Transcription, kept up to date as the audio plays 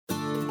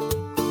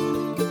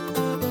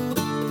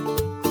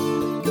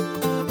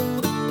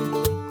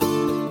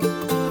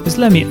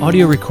Islami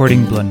audio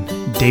recording blun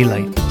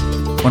Daylight.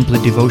 One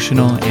play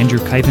devotional Andrew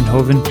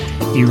Kuyvenhoven,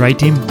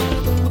 Ritim,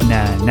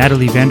 na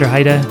Natalie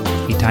Vanderheide,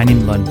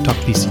 Tainim lun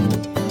Tokpisin.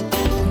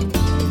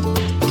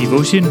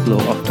 Devotion blo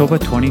October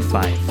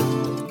 25.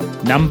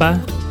 Namba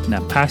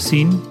na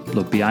Pasin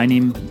Bilong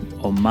Bihainim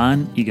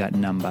Oman Gat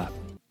Namba.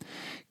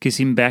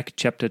 Kisim Bek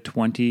chapter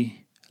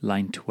 20,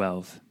 line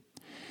 12.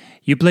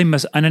 Yupela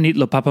mas aninit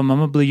lo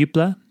papamana blo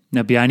Yupela,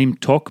 na Bihainim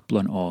tok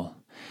blon all.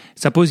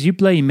 Sapos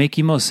Yupela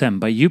mekim olsem,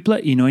 by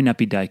Yupela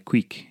napidai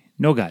kwik,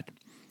 Nogat.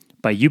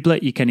 By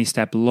Yupela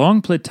stap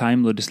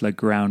longtaim lo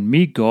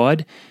graun,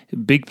 God,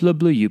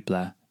 Bikpela lo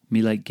Yupela,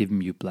 like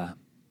givim Yupela.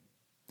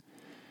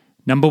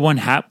 Number one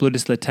hap blo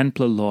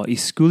Tenpela Lo,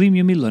 skulim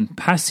Yumi lon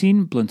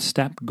Pasin Bilong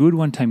stap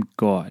wantaim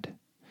God.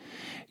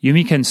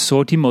 Yumi can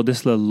sotim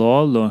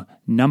lo lo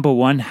number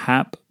one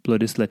hap blo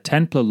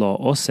Tenpela Lo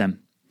olsem.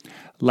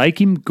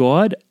 Laikim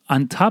God,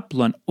 antap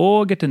lon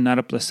Olgeta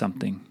narapela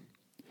something.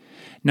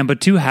 Number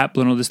two hap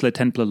blon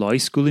Tenpela Lo,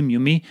 skulim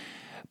Yumi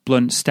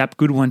blon stap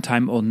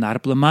wantaim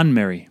narapela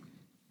Mary.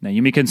 Now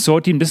Yumi can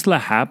sotim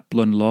hap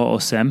blon lo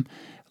olsem,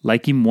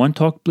 Laikim one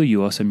talk blue you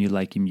olsem you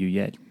Laikim you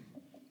yet.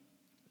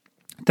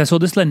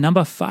 Tasol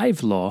number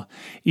 5 law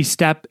is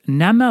stap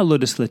nama lo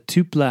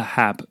tupla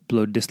hap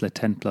blo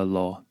Tenpela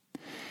Lo.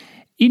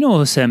 Ino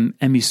olsem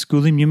emi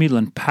skulim Yumi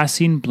lon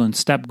Pasin blon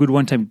stap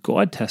wantaim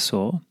God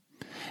tasol.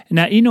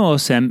 Na ino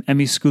olsem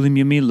emi skulim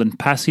Yumi lon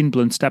Pasin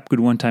blon stap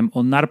wantaim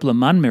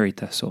narapela Mary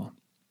tasol.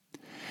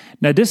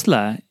 Na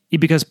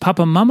because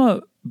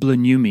papamana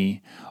blon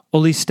Yumi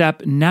oli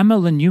stap nama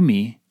lon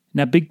Yumi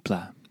na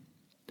Bikpela.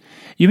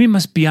 Yumi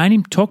must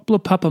Bihainim tok blo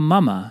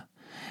papamana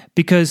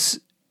because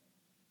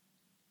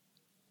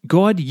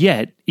God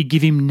yet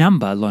givim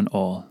Namba lon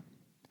all.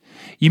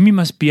 Yumi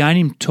must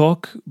Bihainim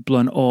tok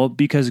blon all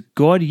because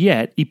God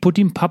yet put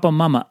him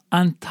papamana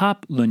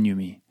antap lon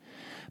Yumi.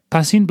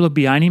 Pasin blo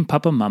Bihainim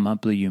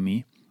papamana blo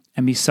Yumi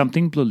and be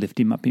something blo lift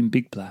him up in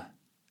Bikpela.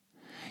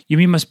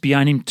 Yumi must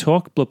Bihainim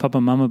tok blo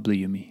papamana blo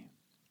Yumi.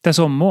 That's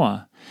all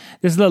more.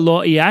 There's the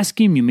law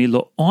asking Yumi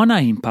lo honor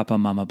him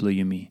papamana blo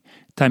Yumi.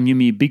 Time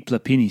Yumi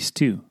Bikpela pinis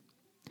too.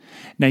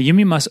 Now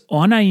Yumi must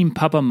honor him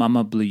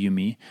papamana blo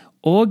Yumi.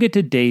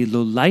 Olgeta day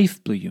lo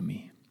life blo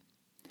Yumi.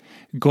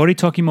 Gori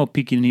talking mo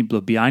pikini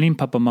blo Bihainim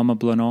papamana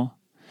blo no.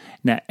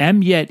 Na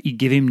yet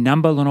givim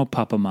Namba lono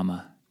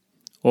papamana.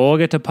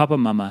 Olgeta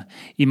papamana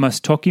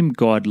must talk him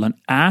God lon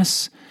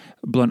as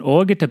blon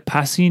olgeta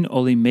pasin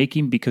oli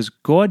mekim because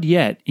God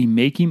yet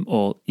mekim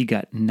all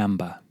gat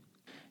Namba.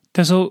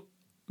 Tasol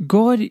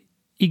God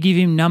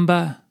givim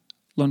Namba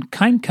lon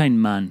kind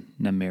man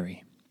na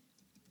Mary.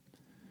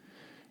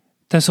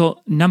 Tasol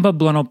Namba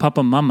blono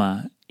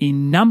papamana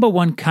number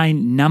one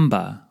kind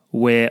number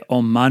where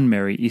man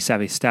Mary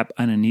have a stap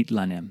aninit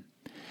lanem.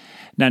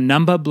 Na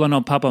Namba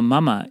blono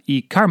papamana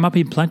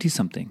karmapi plenty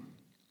something.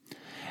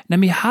 Na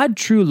mi had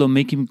true lo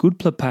mekim good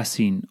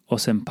pasin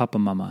olsem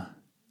papamana.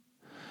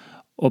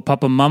 O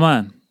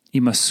papamana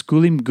mas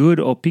skulim good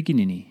o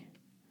pikinini.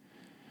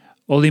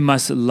 Oli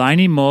mas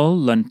lainim ol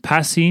lon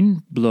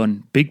pasin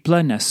blon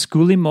Bikpela na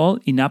skulim ol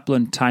inap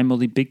longtaim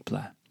oli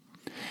Bikpela.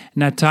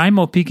 Na time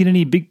o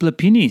pikinini Bikpela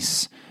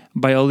pinis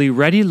by oli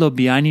ready lo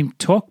Bihainim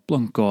tok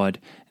blon God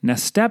na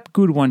stap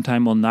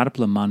wantaim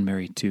narapela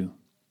Mary too.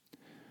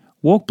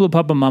 Walk blo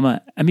papamana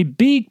ami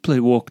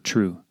Bikpela walk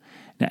true.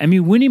 Na ami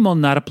winim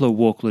narapela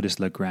walk lo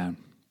graun.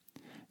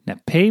 Na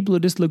pay blo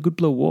good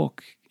blo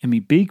walk ami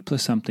Bikpela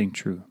something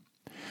true.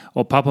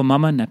 O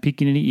papamana na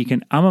pikinini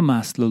can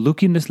amamas lo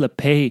looking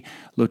pay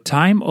lo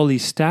time oli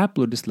stap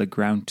lo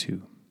graun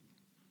too.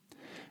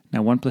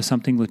 Now 1 plus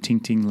something lo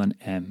tingting lon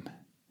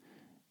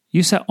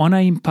You sa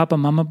onaim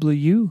papamana blo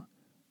you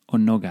o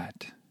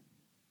Nogat.